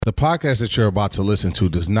The podcast that you're about to listen to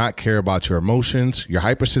does not care about your emotions, your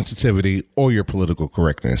hypersensitivity, or your political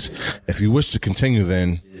correctness. If you wish to continue,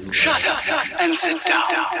 then shut up and sit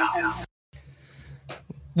down.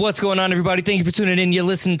 What's going on, everybody? Thank you for tuning in. You're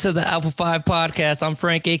listening to the Alpha 5 podcast. I'm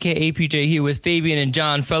Frank, a.k.a. PJ, here with Fabian and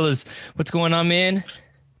John. Fellas, what's going on, man?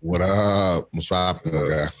 What up? What's poppin',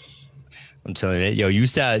 guy? I'm telling you, yo, you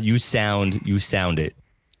sound it.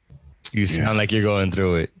 You sound like you're going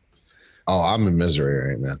through it. Oh, I'm in misery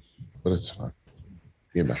right now, but it's fine.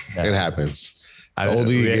 You know, it happens. The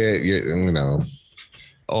older you get, you know.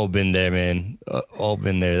 All been there, man. All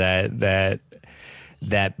been there.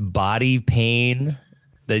 That body pain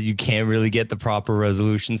that you can't really get the proper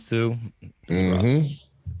resolutions to. It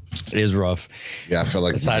is rough. Yeah, I feel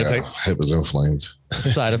like my hip was inflamed.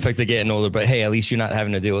 Side effect of getting older, but hey, at least you're not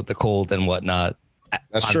having to deal with the cold and whatnot.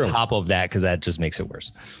 That's on true. Top of that, because that just makes it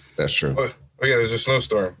worse. That's true. Oh yeah, there's a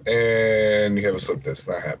snowstorm and you have a slip disc.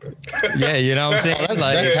 Not happened. Yeah, you know what I'm saying?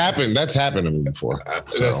 That's happened. That's happened to me before.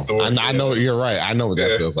 So I know you're right. I know what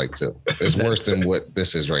that feels like too. It's worse than what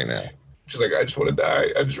this is right now. She's like, I just want to die.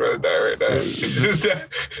 I just rather die right now.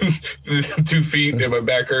 2 feet and my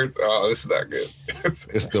back hurts. Oh, this is not good.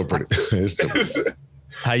 It's still pretty. It's still pretty.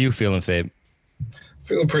 How you feeling, Fabe?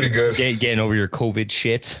 Feeling pretty good. Getting over your COVID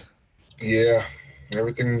shit. Yeah,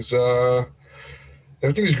 everything's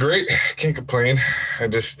great. Can't complain. I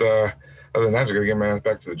just other than that, I gotta get my ass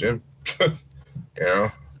back to the gym. You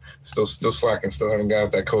know, still slacking. Still haven't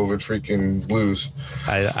got that COVID freaking blues.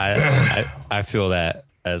 I feel that,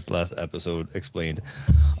 as last episode explained.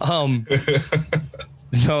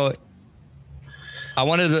 So I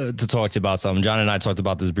wanted to talk to you about something. John and I talked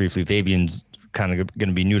about this briefly. Fabian's kind of going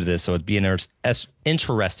to be new to this, so it'd be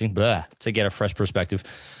interesting to get a fresh perspective.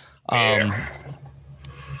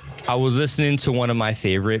 I was listening to one of my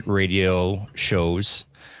favorite radio shows,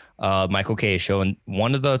 Michael K's show, and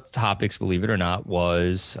one of the topics, believe it or not,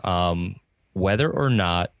 was whether or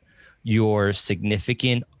not your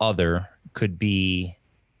significant other could be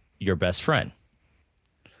your best friend.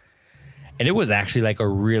 And it was actually like a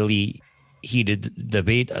really heated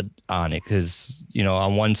debate on it because, you know,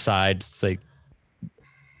 on one side, it's like,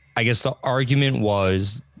 I guess the argument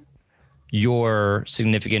was your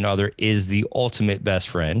significant other is the ultimate best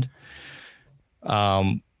friend.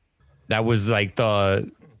 That was like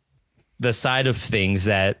the side of things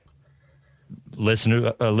that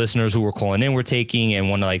listeners who were calling in were taking, and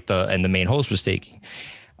one of like the main host was taking.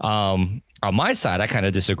 On my side, I kind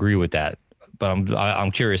of disagree with that, but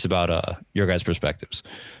I'm curious about your guys' perspectives.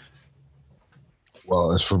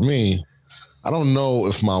 Well, as for me, I don't know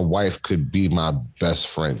if my wife could be my best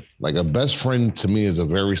friend. Like, a best friend to me is a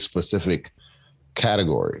very specific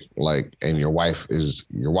category. Like, and your wife is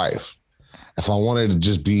your wife. If I wanted to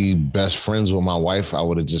just be best friends with my wife, I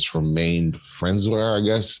would have just remained friends with her, I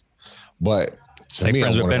guess. But to like me,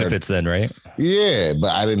 friends with benefits then, right? Yeah,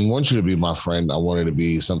 but I didn't want you to be my friend. I wanted to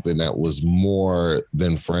be something that was more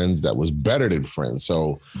than friends, that was better than friends.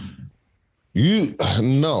 So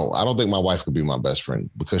no, I don't think my wife could be my best friend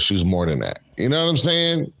because she's more than that. You know what I'm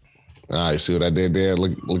saying? All right, see what I did there?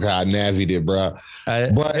 Look how I navigated it, bro.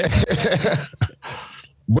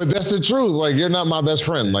 But that's the truth. Like, you're not my best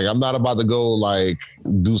friend. Like, I'm not about to go like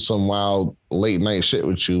do some wild late night shit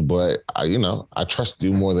with you, but I trust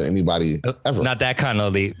you more than anybody ever. Not that kind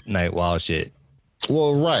of late night wild shit.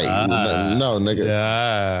 Well, right. No, nigga.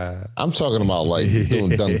 Yeah. I'm talking about like doing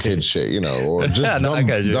dumb kid shit, or just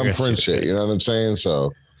dumb friend shit. You know what I'm saying?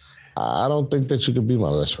 So I don't think that you could be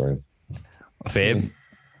my best friend. Fabe?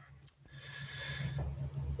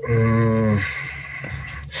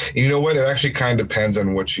 You know what? It actually kind of depends on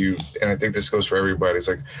and I think this goes for everybody. It's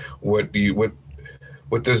like, what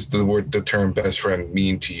does the term best friend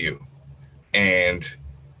mean to you? And,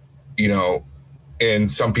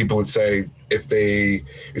 and some people would say if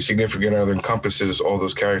your significant other encompasses all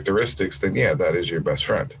those characteristics, then yeah, that is your best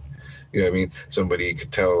friend. You know what I mean? Somebody you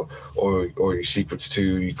could tell or your secrets to,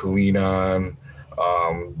 you can lean on,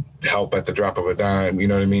 help at the drop of a dime. You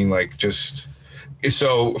know what I mean? Like, just,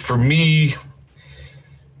 so for me,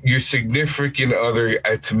 your significant other,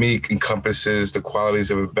 to me, encompasses the qualities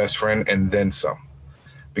of a best friend and then some,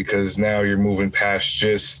 because now you're moving past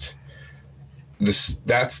just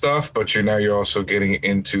that stuff, but you're also getting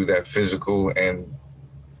into that physical and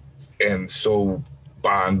soul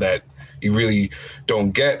bond that you really don't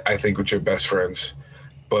get, I think, with your best friends,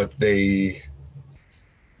 but they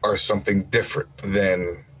are something different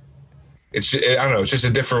than I don't know. It's just a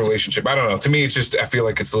different relationship. I don't know. To me, it's just, I feel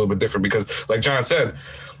like it's a little bit different because, like John said,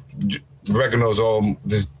 Rebecca knows all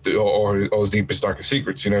his deepest, darkest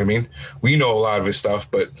secrets. You know what I mean? We know a lot of his stuff,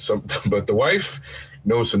 but the wife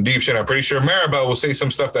knows some deep shit. I'm pretty sure Maribel will say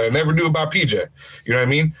some stuff that I never knew about PJ. You know what I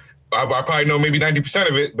mean? I probably know maybe 90%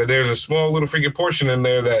 of it, but there's a small little freaking portion in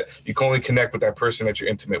there that you can only connect with that person that you're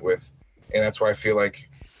intimate with. And that's why I feel like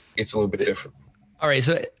it's a little bit different. All right.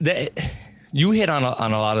 So you hit on a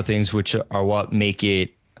lot of things, which are what make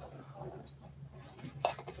it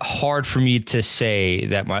hard for me to say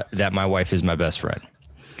that my wife is my best friend.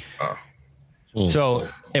 So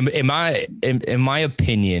in my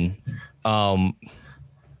opinion,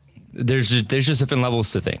 there's just different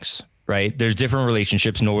levels to things, right? There's different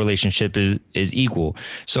relationships. No relationship is equal.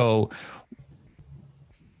 So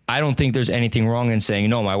I don't think there's anything wrong in saying,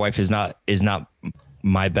 no, my wife is not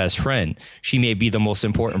my best friend. She may be the most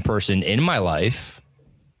important person in my life,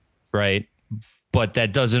 right? But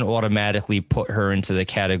that doesn't automatically put her into the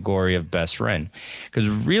category of best friend. Because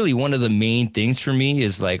really one of the main things for me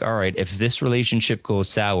is like, all right, if this relationship goes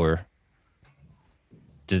sour,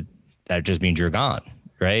 that just means you're gone,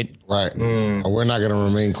 right? Right. We're not going to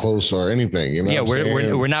remain close or anything. You know? Yeah,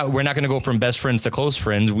 we're not going to go from best friends to close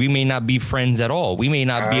friends. We may not be friends at all. We may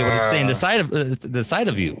not be able to stay in the side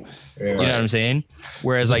of you. Yeah, you know what I'm saying?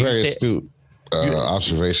 Whereas it's like very astute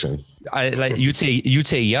observation. You'd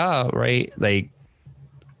say yeah, right? Like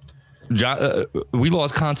John, we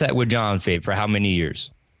lost contact with John Fade for how many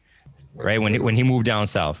years? Right when he moved down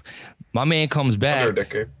south. My man comes back. Under a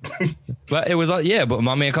decade. But it was but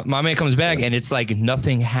my man comes back and it's like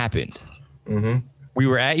nothing happened. Mm-hmm. We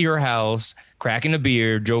were at your house cracking a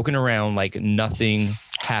beer, joking around like nothing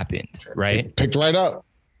happened. Right? Picked right up.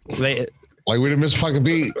 Like we didn't miss a fucking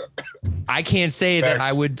beat. I can't say that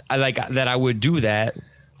I would do that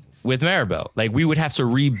with Maribel. Like we would have to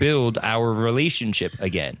rebuild our relationship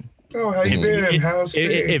again. Oh, how you been? How's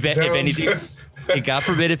if anything, God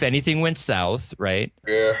forbid, if anything went south, right?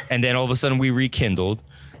 Yeah. And then all of a sudden we rekindled,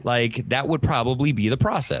 like that would probably be the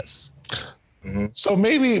process. Mm-hmm. So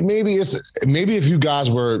maybe if you guys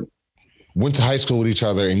went to high school with each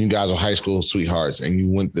other and you guys were high school sweethearts and you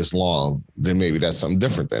went this long, then maybe that's something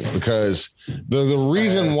different then. Because the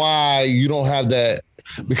reason why you don't have that,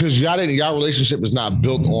 because y'all relationship is not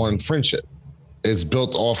built on friendship. It's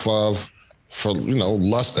built off of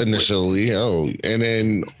lust initially, and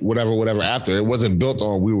then whatever after. It wasn't built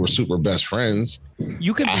on we were super best friends.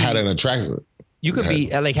 I had an attraction. You could be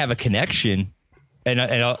like have a connection and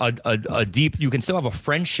a deep. You can still have a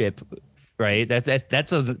friendship, right?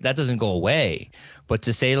 That doesn't go away. But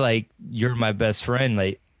to say like you're my best friend,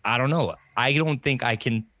 like I don't know. I don't think I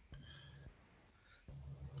can.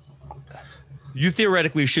 You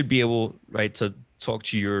theoretically should be able, right, to talk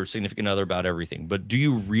to your significant other about everything. But do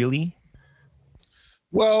you really?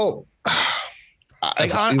 Well,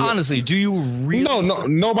 honestly, do you really? No.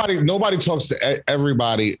 Nobody talks to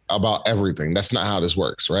everybody about everything. That's not how this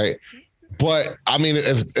works, right? But I mean,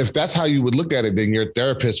 if that's how you would look at it, then your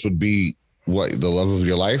therapist would be what, the love of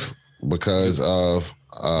your life because of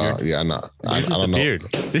I know. I don't know.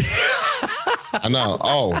 I know.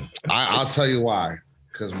 Oh, I'll tell you why.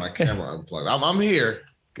 Because my camera unplugged. I'm here.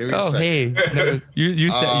 Give me a second. Hey, no,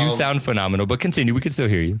 you sound phenomenal, but continue. We can still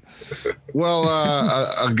hear you. Well,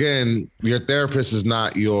 again, your therapist is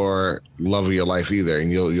not your love of your life either, and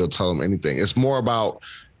you'll tell them anything. It's more about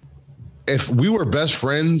if we were best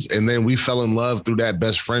friends and then we fell in love through that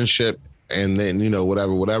best friendship, and then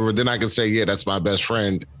whatever. Then I can say, yeah, that's my best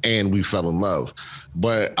friend, and we fell in love.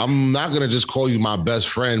 But I'm not gonna just call you my best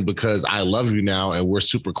friend because I love you now and we're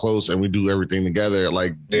super close and we do everything together.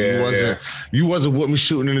 Like you wasn't with me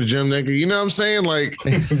shooting in the gym, nigga. You know what I'm saying? Like,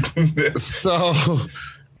 so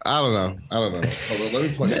I don't know. Hold on, let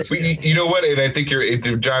me play this. You know what? And I think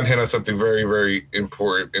John hit on something very, very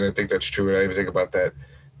important, and I think that's true. And I even think about that.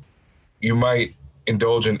 You might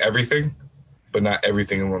indulge in everything, but not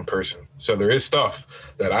everything in one person. So there is stuff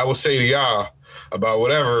that I will say to y'all about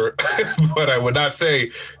whatever, but I would not say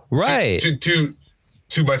to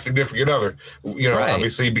my significant other.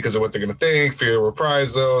 Obviously because of what they're gonna think, fear of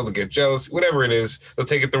reprisal, they'll get jealous, whatever it is, they'll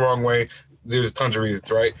take it the wrong way. There's tons of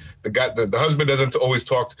reasons, right? The husband doesn't always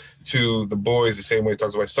talk to the boys the same way he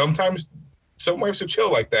talks to wives. Sometimes some wives are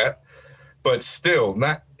chill like that, but still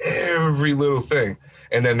not every little thing.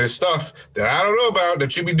 And then there's stuff that I don't know about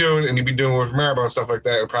that you be doing and you be doing with Maribel and stuff like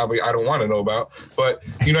that, and probably I don't want to know about. But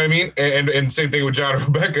you know what I mean? And same thing with John and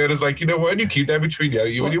Rebecca. It's like, you know what? You keep that between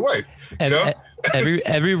you and your wife. You know?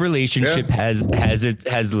 Every relationship has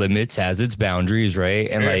limits, has its boundaries, right?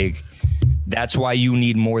 And like that's why you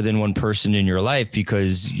need more than one person in your life,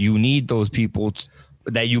 because you need those people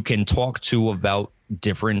that you can talk to about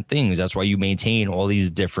different things. That's why you maintain all these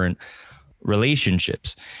different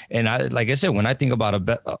relationships. And like I said, when I think about a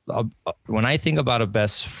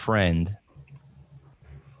best friend,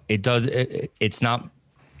 it's not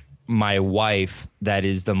my wife that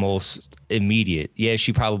is the most immediate. Yeah,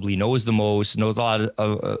 she probably knows the most, knows a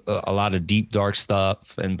lot of deep dark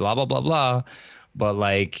stuff and blah blah blah blah, but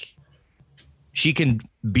like she can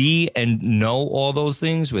be and know all those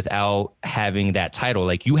things without having that title.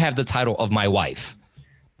 Like you have the title of my wife.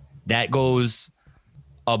 That goes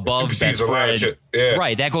above best friend. Yeah.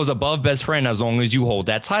 Right, that goes above best friend as long as you hold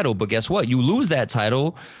that title. But guess what? You lose that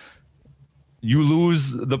title, you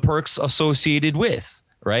lose the perks associated with.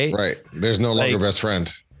 Right. There's no longer best friend.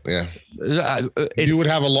 Yeah. You would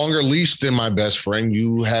have a longer leash than my best friend.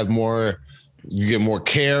 You have more. You get more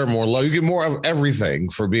care, more love. You get more of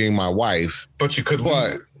everything for being my wife. But you could.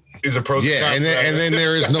 Is a pros. Yeah, and then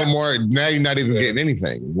there is no more. Now you're not even getting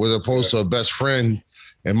anything. As opposed to a best friend,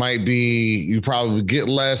 it might be you probably get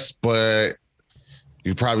less, but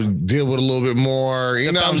you probably deal with a little bit more.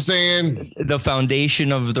 You know what I'm saying? The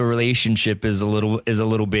foundation of the relationship is a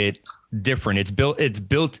little bit different. It's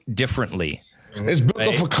built differently. It's built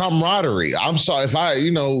off of camaraderie. I'm sorry if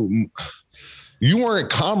you weren't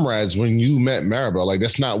comrades when you met Maribel. Like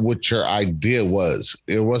that's not what your idea was.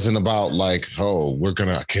 It wasn't about like, oh,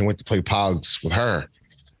 I can't wait to play Pogs with her,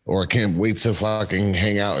 or I can't wait to fucking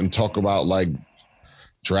hang out and talk about like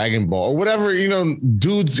Dragon Ball or whatever,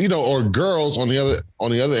 dudes, or girls on the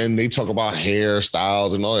other end, they talk about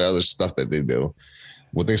hairstyles and all the other stuff that they do.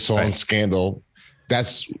 What they saw on Scandal.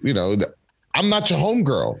 That's, I'm not your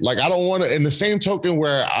homegirl. Like, I don't want to, in the same token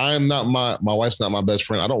where I'm not my wife's not my best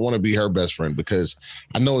friend, I don't want to be her best friend because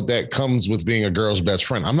I know that comes with being a girl's best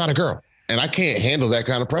friend. I'm not a girl and I can't handle that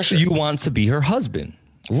kind of pressure. You want to be her husband.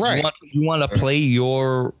 Right. You want to play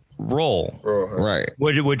your role. Right.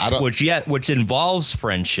 Which involves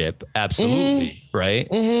friendship. Absolutely. Mm-hmm. Right.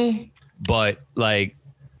 Mm-hmm. But like,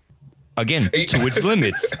 again, to which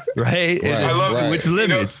limits, right? I love to which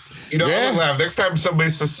limits. I don't laugh. Next time somebody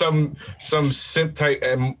says some simp type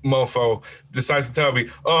mofo decides to tell me,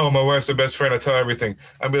 "Oh, my wife's her best friend," I tell her everything.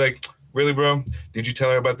 I'd be like, "Really, bro? Did you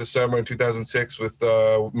tell her about the summer in 2006 with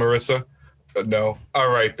Marissa?" No.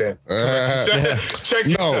 All right then. Check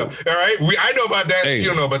yourself. All right. I know about that. You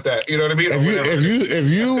don't know about that. You know what I mean? If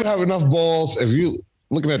you have enough balls,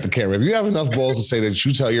 looking at the camera, if you have enough balls to say that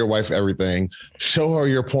you tell your wife everything, show her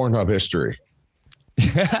your Pornhub history.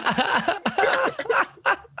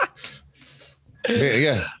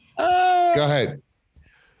 yeah. Go ahead.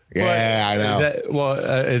 Yeah, I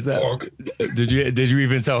know. Did you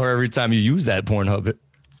even tell her every time you use that Pornhub?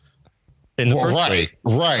 In the first place.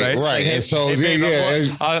 Right. Like, and so,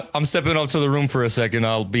 I'm stepping up to the room for a second.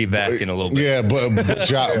 I'll be back in a little bit. Yeah, but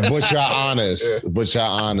y'all honest. Yeah. But y'all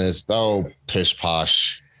honest. Oh, pish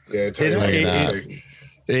posh. Yeah,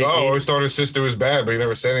 always thought his sister was bad, but he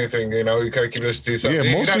never said anything. You kind of keep this to yourself.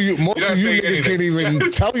 Yeah, most of you niggas can't even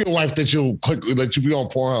tell your wife that you be on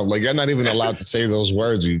Pornhub. Like you're not even allowed to say those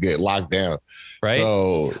words. You get locked down. Right.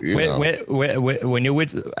 So when you're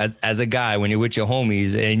with as a guy, when you're with your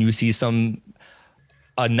homies and you see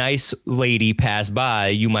a nice lady pass by,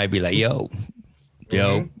 you might be like, yo,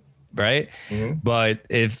 right? Mm-hmm. But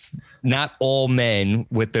if not all men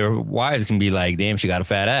with their wives can be like, damn, she got a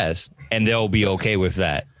fat ass, and they'll be okay with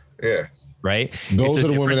that. Yeah. Right. Those are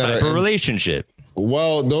the women that are in a relationship.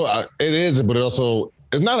 Well, no, it is, but it also.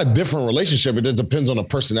 It's not a different relationship. It just depends on the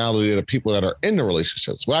personality of the people that are in the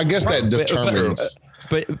relationships. Well, I guess that determines.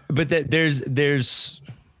 But there's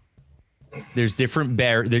different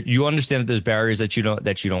barriers. You understand that there's barriers that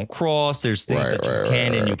you don't cross. There's things that you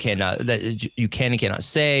can and you cannot, that you can and cannot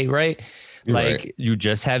say. Right. Like you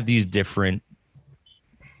just have these different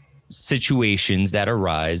situations that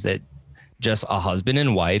arise that just a husband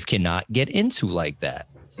and wife cannot get into like that.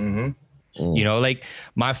 Mm-hmm. Like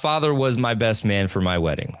my father was my best man for my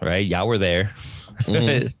wedding, right? Y'all were there,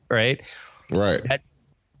 mm-hmm. Right?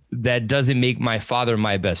 That doesn't make my father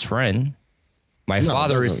my best friend. My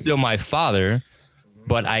father is still my father,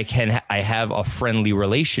 but I have a friendly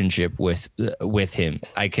relationship with him.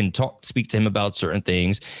 I can speak to him about certain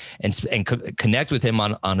things and connect with him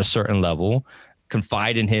on a certain level,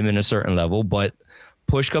 confide in him in a certain level, but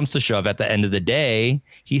push comes to shove, at the end of the day,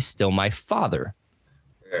 he's still my father,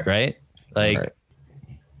 right? Like,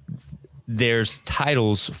 there's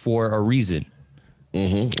titles for a reason.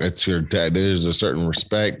 Mm-hmm. It's your dad. There's a certain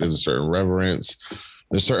respect. There's a certain reverence.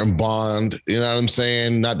 There's a certain bond. You know what I'm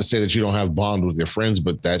saying? Not to say that you don't have bond with your friends,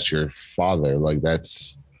 but that's your father. Like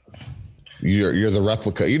you're the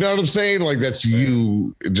replica. You know what I'm saying? Like that's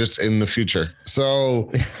you just in the future. So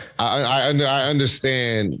I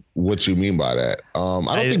understand what you mean by that. I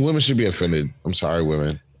don't think women should be offended. I'm sorry,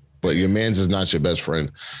 women. But your man's is not your best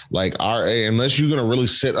friend. Like unless you're gonna really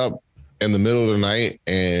sit up in the middle of the night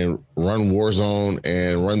and run Warzone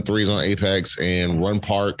and run threes on Apex and run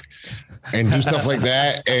Park and do stuff like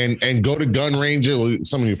that and go to gun ranges. Well,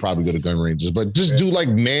 some of you probably go to gun ranges, but just do like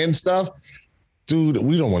man stuff. Dude,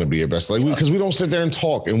 we don't want to be your best. Like, because we don't sit there and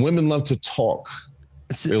talk, and women love to talk.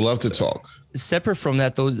 They love to talk. Separate from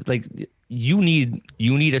that, though, like you need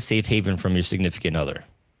a safe haven from your significant other.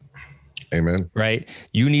 Amen. Right?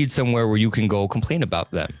 You need somewhere where you can go complain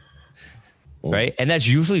about them. Right? And that's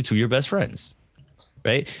usually to your best friends.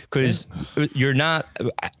 Right? Because you're not,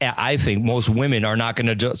 I think most women are not going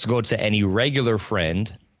to just go to any regular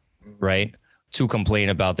friend, right, to complain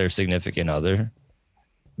about their significant other,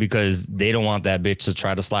 because they don't want that bitch to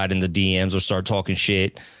try to slide in the DMs or start talking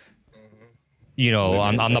shit, you know,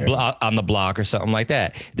 on the block or something like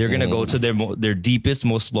that. They're going to go to their deepest,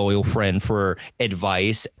 most loyal friend for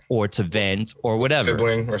advice or to vent or whatever.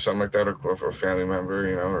 Sibling or something like that, or for a family member,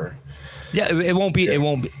 you know, or. Yeah, it won't be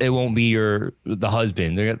the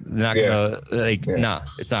husband. They're not gonna nah,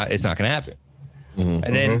 it's not gonna happen.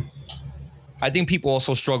 And then I think people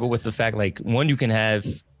also struggle with the fact, like, one, you can have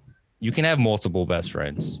multiple best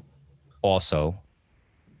friends also,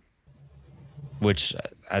 which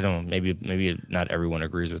I don't, maybe not everyone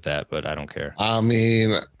agrees with that, but I don't care. I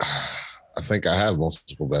mean, I think I have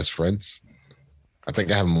multiple best friends. I think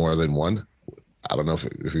I have more than one. I don't know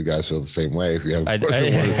if you guys feel the same way. If you have, but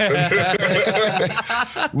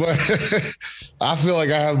I feel like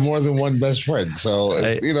I have more than one best friend. So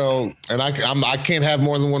it's, you know, and I can't have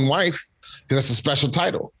more than one wife because that's a special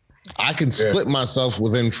title. I can split myself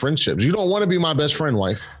within friendships. You don't want to be my best friend,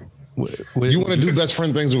 wife. You want to do best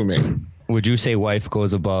friend things with me. Would you say wife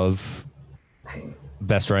goes above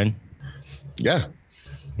best friend? Yeah.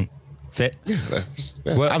 Fit. Yeah.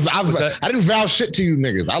 I didn't vow shit to you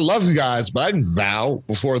niggas. I love you guys, but I didn't vow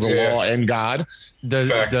before the law and God. Does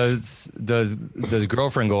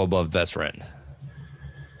girlfriend go above best friend?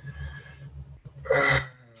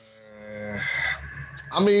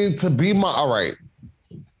 I mean, to be my all right.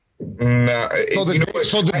 No.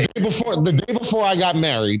 So the day before I got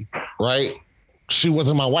married, right? She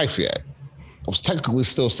wasn't my wife yet. I was technically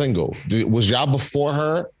still single. Was y'all before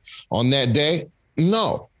her on that day?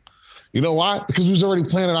 No. You know why? Because we was already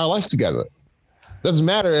planning our life together. Doesn't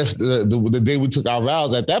matter if the day we took our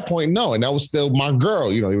vows. At that point, no. And that was still my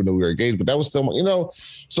girl, you know, even though we were engaged, but that was still, you know.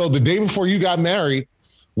 So the day before you got married,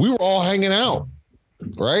 we were all hanging out,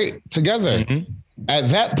 right? Together. At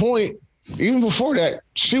that point, even before that,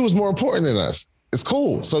 she was more important than us. It's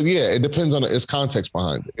cool. So yeah, it depends on its context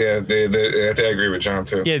behind it. Yeah, I agree with John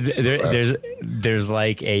too. Yeah, there's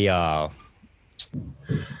like a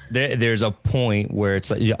there's a point where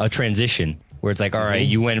it's like a transition where it's like, all right,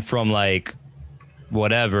 you went from like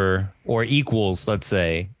whatever or equals, let's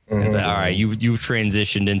say, it's like, all right, you've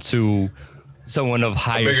transitioned into someone of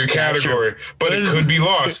higher bigger stature. category, but it could be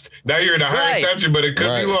lost. Now you're in a higher stature, but it could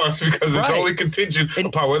be lost because it's only contingent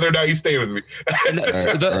upon whether or not you stay with me.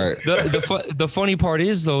 The funny part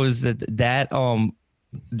is though is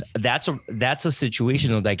that's a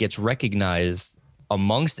situation though that gets recognized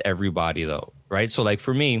amongst everybody though, right? So like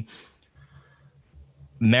for me,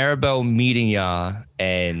 Maribel meeting y'all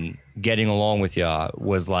and getting along with y'all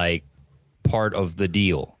was like part of the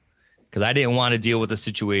deal, because I didn't want to deal with a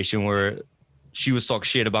situation where she was talking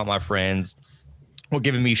shit about my friends or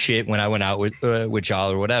giving me shit when I went out with y'all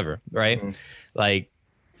or whatever, right? Like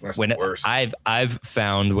that's when I've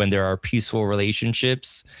found when there are peaceful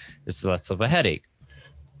relationships, it's less of a headache.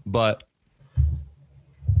 But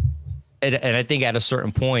and I think at a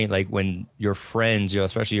certain point, like when your friends,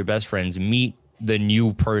 especially your best friends, meet the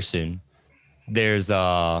new person, there's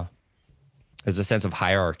a sense of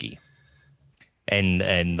hierarchy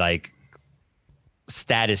and like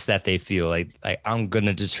status that they feel like I'm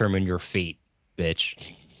gonna determine your fate,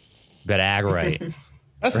 bitch. Better act right.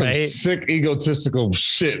 That's some sick egotistical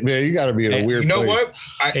shit, man. You got to be in a weird place. You know what?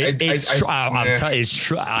 It's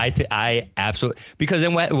true. I absolutely, because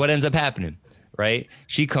then what ends up happening, right?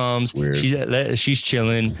 She comes, she's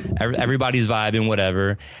chilling, everybody's vibing,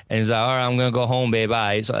 whatever, and it's like, all right, I'm gonna go home, babe.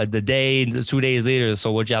 Bye. So 2 days later,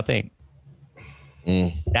 so what y'all think?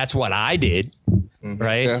 That's what I did,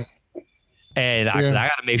 right? Yeah. And I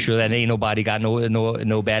got to make sure that ain't nobody got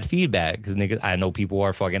no bad feedback, because niggas, I know people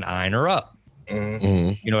are fucking eyeing her up.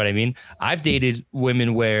 You know what I mean? I've dated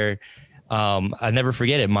women where I never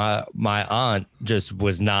forget it. My aunt just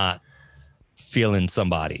was not feeling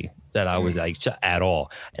somebody that I was like at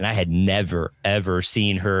all, and I had never ever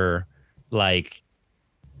seen her like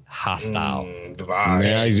hostile.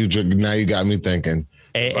 Now you got me thinking.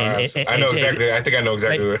 I know exactly. I think I know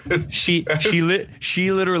exactly what it is.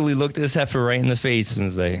 She literally looked this heifer right in the face and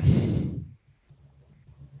was like,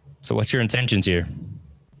 So what's your intentions here?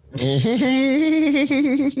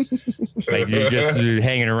 Like you're just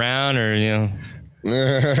hanging around, or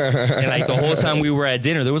and like the whole time we were at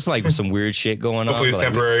dinner, there was like some weird shit going on. Hopefully it's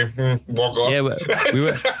temporary. Walk off.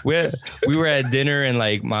 Yeah, we were at dinner, and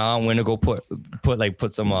like my aunt went to go put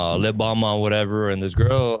some lip balm on whatever, and this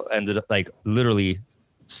girl ended up like literally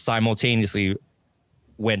simultaneously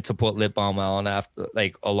went to put lip balm on after,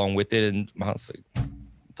 like along with it, and I was like,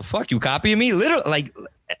 "What the fuck, you copying me?" Literally, like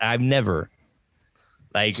I've never.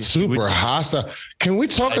 Like super hostile. Can we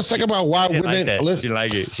talk a second about why women? She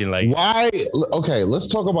like it. She like why? Okay, let's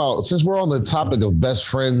talk about, since we're on the topic of best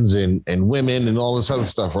friends and women and all this other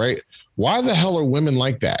stuff, right? Why the hell are women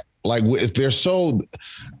like that? Like if they're so.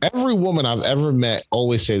 Every woman I've ever met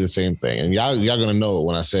always say the same thing, and y'all gonna know it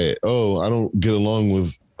when I say it. Oh, I don't get along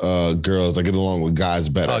with girls. I get along with guys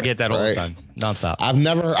better. Oh, I get that all the time, nonstop. I've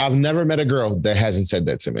never met a girl that hasn't said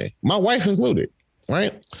that to me. My wife included.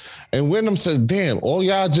 Right. And Wyndham said, damn, all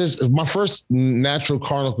y'all my first natural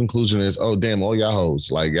carnal conclusion is, oh, damn, all y'all hoes.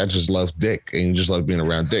 Like, I just love dick and you just love being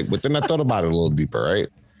around dick. But then I thought about it a little deeper, right?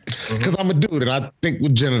 Because I'm a dude and I think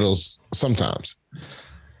with genitals sometimes.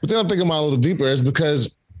 But then I'm thinking about it a little deeper is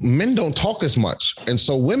because men don't talk as much. And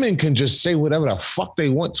so women can just say whatever the fuck they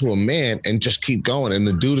want to a man and just keep going. And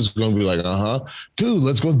the dude is going to be like, dude,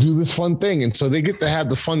 let's go do this fun thing. And so they get to have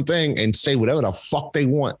the fun thing and say whatever the fuck they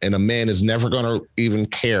want. And a man is never going to even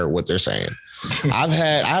care what they're saying. I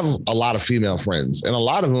have a lot of female friends and a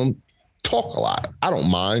lot of them talk a lot. I don't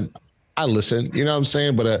mind. I listen, you know what I'm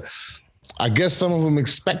saying? But I guess some of them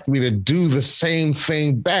expect me to do the same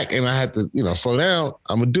thing back. And I had to, slow down.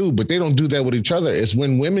 I'm a dude, but they don't do that with each other. It's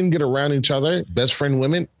when women get around each other, best friend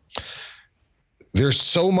women, there's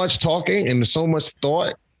so much talking and there's so much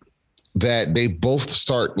thought that they both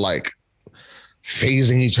start like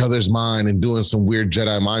phasing each other's mind and doing some weird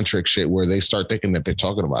Jedi mind trick shit where they start thinking that they're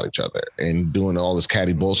talking about each other and doing all this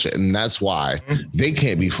catty bullshit. And that's why they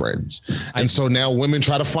can't be friends. And so now women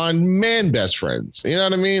try to find man best friends. You know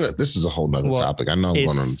what I mean? This is a whole nother topic. I know I'm going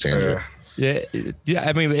on a tangent. Yeah.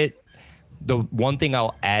 I mean, the one thing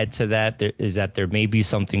I'll add to that is that there may be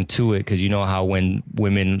something to it, because you know how when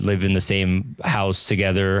women live in the same house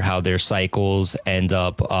together, how their cycles end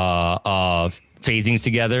up phasing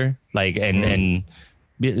together, like and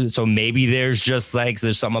so maybe there's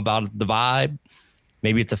something about the vibe.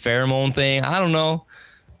 Maybe it's a pheromone thing. I don't know,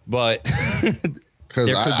 but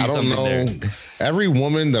because I don't know. There. Every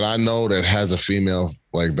woman that I know that has a female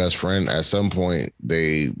like best friend, at some point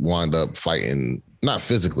they wind up fighting. Not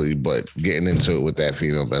physically, but getting into it with that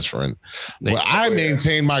female best friend. But I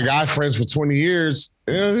maintained my guy friends for 20 years.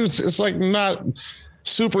 It's like not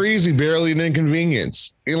super easy, barely an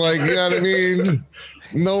inconvenience. You know what I mean?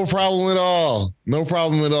 No problem at all. No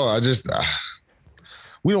problem at all. I just,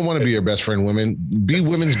 we don't want to be your best friend, women. Be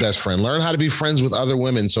women's best friend. Learn how to be friends with other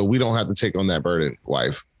women so we don't have to take on that burden,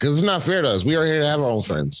 wife. Because it's not fair to us. We are here to have our own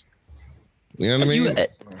friends. You know what I mean?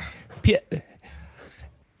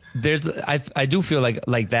 I do feel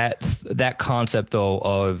like that concept though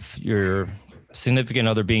of your significant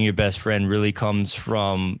other being your best friend really comes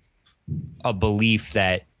from a belief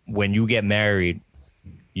that when you get married,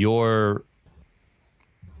 you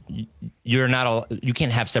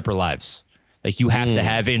can't have separate lives. Like you have to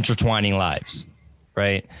have intertwining lives,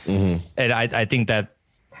 right? Mm-hmm. And I think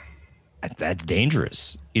that's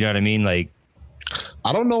dangerous. You know what I mean? Like,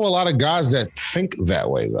 I don't know a lot of guys that think that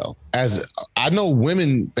way though. As I know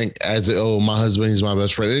women think my husband, he's my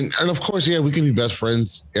best friend. And of course, yeah, we can be best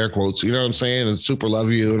friends, air quotes, you know what I'm saying? And super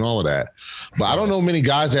love you and all of that. But I don't know many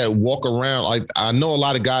guys that walk around. Like I know a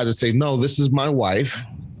lot of guys that say, no, this is my wife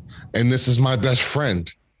and this is my best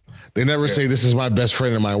friend. They never say this is my best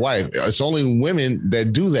friend and my wife. It's only women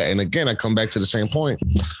that do that. And again, I come back to the same point.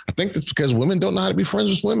 I think it's because women don't know how to be friends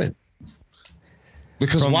with women.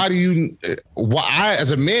 Because why as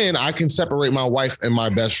a man, I can separate my wife and my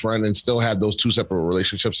best friend and still have those two separate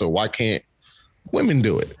relationships. So why can't women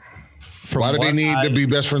do it? Why do they need to be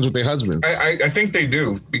best friends with their husbands? I think they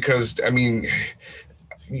do, because I mean,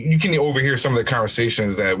 you can overhear some of the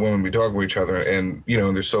conversations that women be talking with each other, and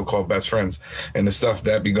they're so-called best friends, and the stuff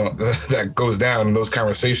that goes down in those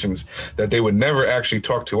conversations that they would never actually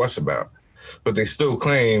talk to us about, but they still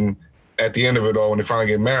claim at the end of it all, when they finally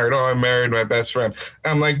get married, I married my best friend.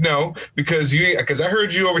 I'm like, no, because I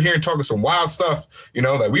heard you over here talking some wild stuff,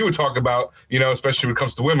 that we would talk about, especially when it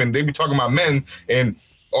comes to women. They'd be talking about men and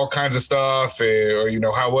all kinds of stuff, or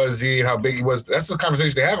how was he and how big he was. That's the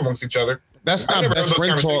conversation they have amongst each other. That's not best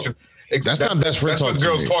friend talk. That's not best friend talk. That's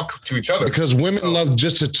what girls talk to each other. Because women love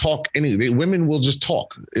just to talk. Women will just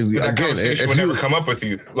talk. That conversation would never come up with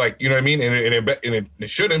you. Like, you know what I mean? And it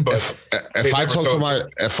shouldn't. But if I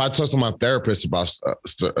talk to my therapist about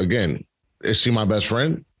again, is she my best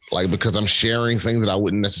friend? Like, because I'm sharing things that I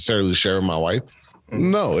wouldn't necessarily share with my wife.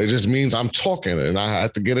 No, it just means I'm talking and I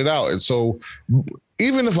have to get it out. And so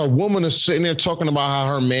even if a woman is sitting there talking about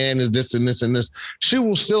how her man is this and this and this, she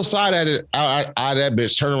will still side at it. I that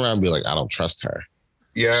bitch turn around and be like, I don't trust her.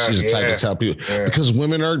 Yeah. She's the type to tell people because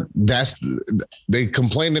women they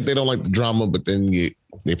complain that they don't like the drama, but then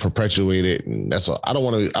they perpetuate it. And that's all. I don't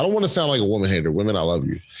want to sound like a woman hater. Women, I love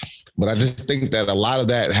you. But I just think that a lot of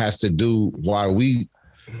that has to do why we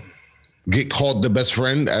get called the best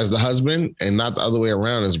friend as the husband and not the other way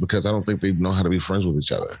around is because I don't think they know how to be friends with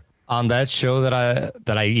each other. On that show that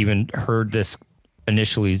I even heard this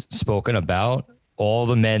initially spoken about, all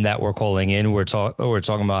the men that were calling in were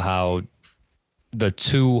talking about how the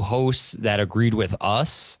two hosts that agreed with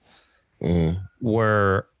us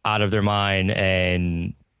were out of their mind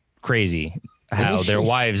and crazy. How their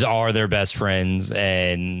wives are their best friends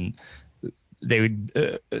and they're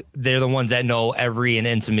the ones that know every and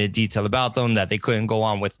intimate detail about them, that they couldn't go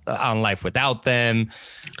on life without them.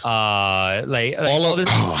 All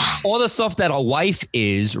the stuff that a wife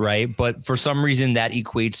is, right? But for some reason that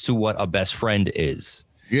equates to what a best friend is.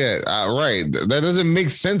 Yeah, right. That doesn't make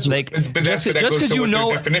sense. Like, but just because you know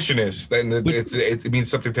what the definition is, then it means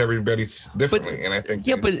something to everybody differently. And I think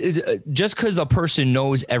just because a person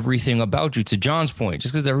knows everything about you, to John's point,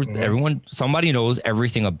 just because somebody knows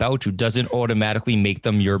everything about you doesn't automatically make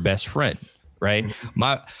them your best friend, right?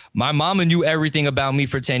 My mama knew everything about me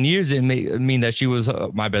for 10 years. It mean that she was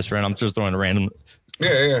my best friend. I'm just throwing a random.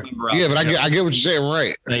 Yeah, but I get what you're saying,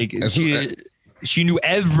 right? Like she knew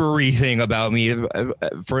everything about me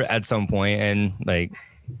at some point, and like,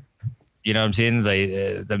 you know what I'm saying? Like,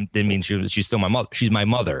 that means she's still my mother. She's my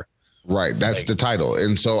mother. Right. That's the title.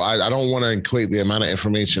 And so I don't want to equate the amount of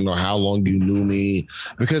information or how long you knew me,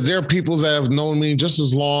 because there are people that have known me just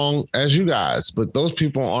as long as you guys, but those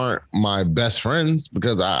people aren't my best friends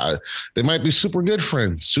because they might be super good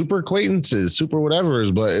friends, super acquaintances, super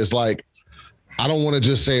whatever's, but it's like, I don't want to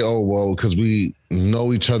just say, oh, well, because we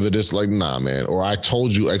know each other, this, like, nah, man. Or I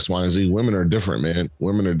told you X, Y, and Z. Women are different, man.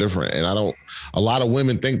 Women are different. And a lot of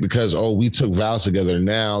women think because, oh, we took vows together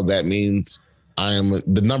now, that means I am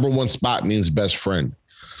the number one spot means best friend.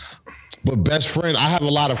 But best friend, I have a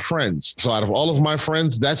lot of friends. So out of all of my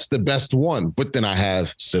friends, that's the best one. But then I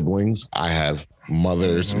have siblings. I have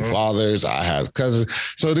mothers and fathers. I have cousins.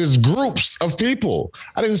 So there's groups of people.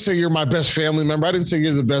 I didn't say you're my best family member. I didn't say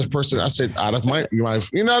you're the best person. I said out of my you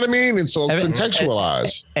know what I mean? And so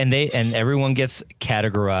contextualize. And everyone gets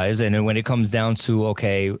categorized. And then when it comes down to,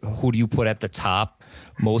 okay, who do you put at the top?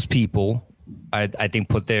 Most people, I think,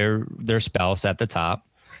 put their spouse at the top.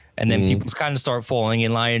 And then people kind of start falling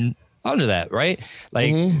in line under that, right?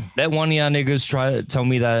 Like that one of y'all niggas try to tell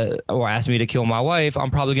me that or ask me to kill my wife. I'm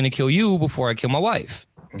probably gonna kill you before I kill my wife.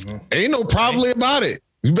 Ain't no probably about it.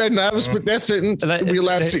 You better not ever split that sentence. It'll be the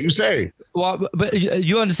last thing you say. Well, but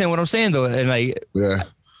you understand what I'm saying though, and like,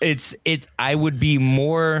 it's. I would be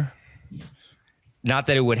more. Not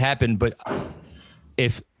that it would happen, but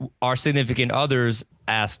if our significant others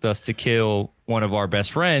asked us to kill one of our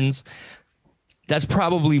best friends, that's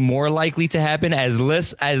probably more likely to happen. As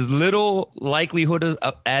little likelihood of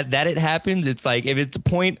that it happens. It's like if it's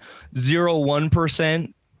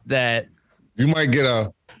 0.01% that you might get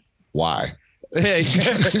a why. Why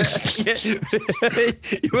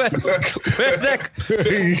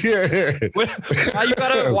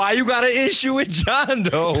you got an issue with John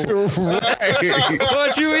though? Right.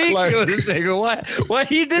 What you eat to this nigga? What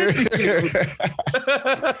he did to you?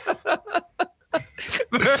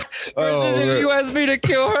 If you ask me to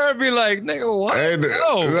kill her, I'd be like, nigga, what?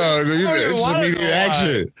 It's immediate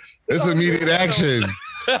action. It's immediate action.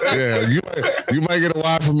 Yeah, you might get a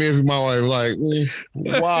why from me if you're my wife. Like,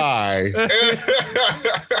 why?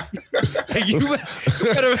 you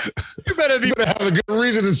better have a good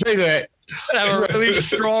reason to say that. Have a really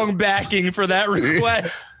strong backing for that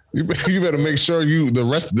request. You better make sure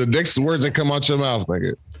the next words that come out your mouth, like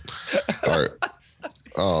it. All right.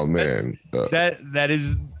 Oh man,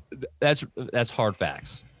 that's hard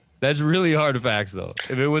facts. That's really hard facts, though.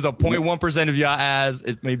 If it was a 0.1% of y'all has,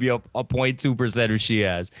 it may be a 0.2% if she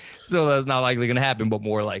has. Still, that's not likely going to happen, but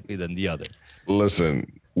more likely than the other. Listen,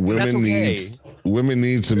 women need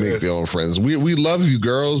to make their own friends. We love you,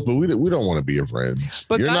 girls, but we don't want to be your friends.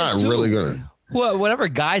 But you're not really gonna. Well, whatever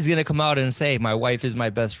guy's gonna come out and say my wife is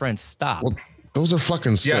my best friend, stop. Well, Those are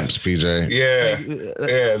fucking simps, PJ. Yeah.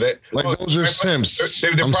 Those are simps.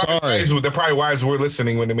 I'm sorry. They're probably wives were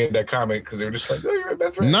listening when they made that comment because they were just like, "Oh, you're my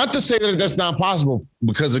best friend." Not to say that that's not possible,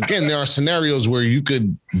 because again, there are scenarios where you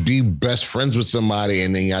could be best friends with somebody,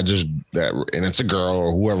 and then and it's a girl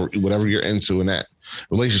or whatever you're into, and that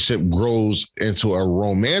relationship grows into a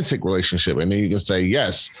romantic relationship, and then you can say,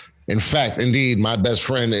 yes, in fact, indeed, my best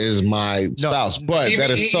friend is my spouse. But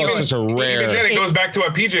that is such a rare. Even then, it goes back to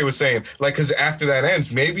what PJ was saying. Like, because after that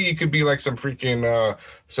ends, maybe it could be like some freaking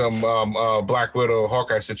Black Widow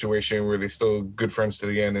Hawkeye situation where they're still good friends to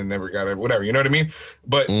the end and never got it. Whatever, you know what I mean?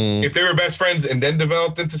 But if they were best friends and then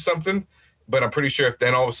developed into something, but I'm pretty sure if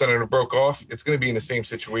then all of a sudden it broke off, it's going to be in the same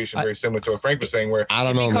situation, very similar to what Frank was saying, where I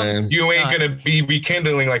don't know, man. You ain't going to be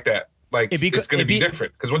rekindling like that. Like, it's going to be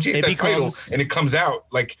different. Because once you get that title and it comes out,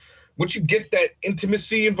 like, once you get that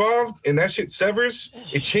intimacy involved and that shit severs,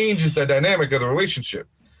 it changes the dynamic of the relationship.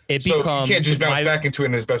 You can't just bounce back into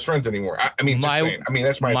it as best friends anymore. I mean,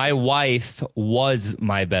 that's my wife was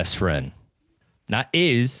my best friend. Not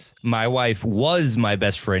is, my wife was my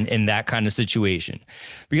best friend in that kind of situation.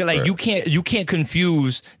 Because like you can't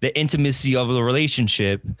confuse the intimacy of the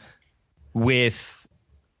relationship with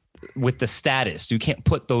the status. You can't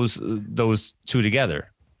put those two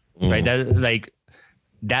together. Right?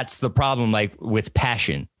 That's the problem, like with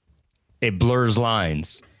passion. It blurs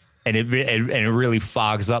lines and it really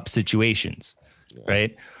fogs up situations.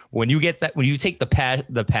 Right? When you take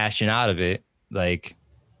the passion out of it, like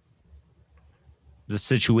the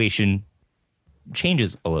situation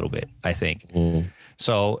changes a little bit, I think.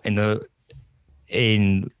 So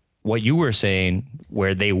in what you were saying,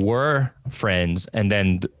 where they were friends and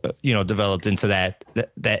then developed into that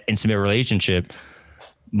intimate relationship,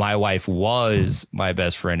 my wife was my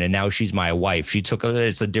best friend and now she's my wife. She took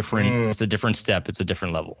it's a different step, it's a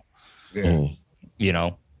different level. Yeah.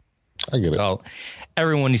 I get it. So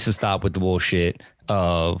everyone needs to stop with the bullshit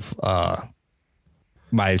of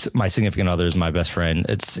my significant other is my best friend.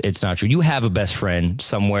 It's not true. You have a best friend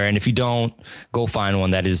somewhere, and if you don't, go find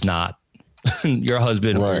one that is not your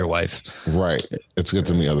husband or your wife. Right. It's good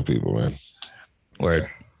to meet other people, man. Word.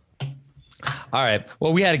 All right.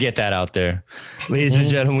 Well, we had to get that out there, ladies and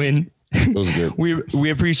gentlemen. It was good. We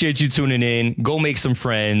appreciate you tuning in. Go make some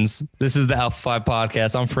friends. This is the Alpha 5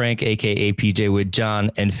 Podcast. I'm Frank, aka PJ, with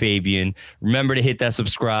John and Fabian. Remember to hit that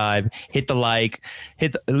subscribe, hit the like,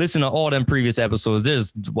 listen to all them previous episodes.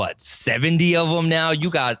 There's 70 of them now. You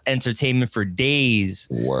got entertainment for days.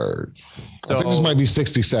 Word. So, I think this might be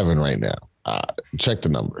 67 right now. Check the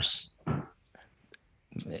numbers.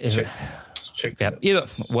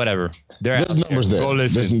 Whatever. There's numbers there. Go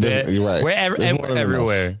listen. You're right. We're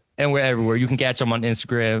everywhere. And we're everywhere. You can catch us on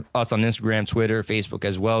Instagram, Twitter, Facebook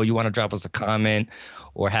as well. You want to drop us a comment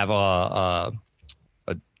or have a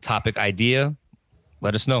topic idea,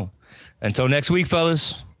 let us know. Until next week,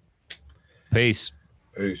 fellas. Peace.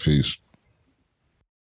 Peace.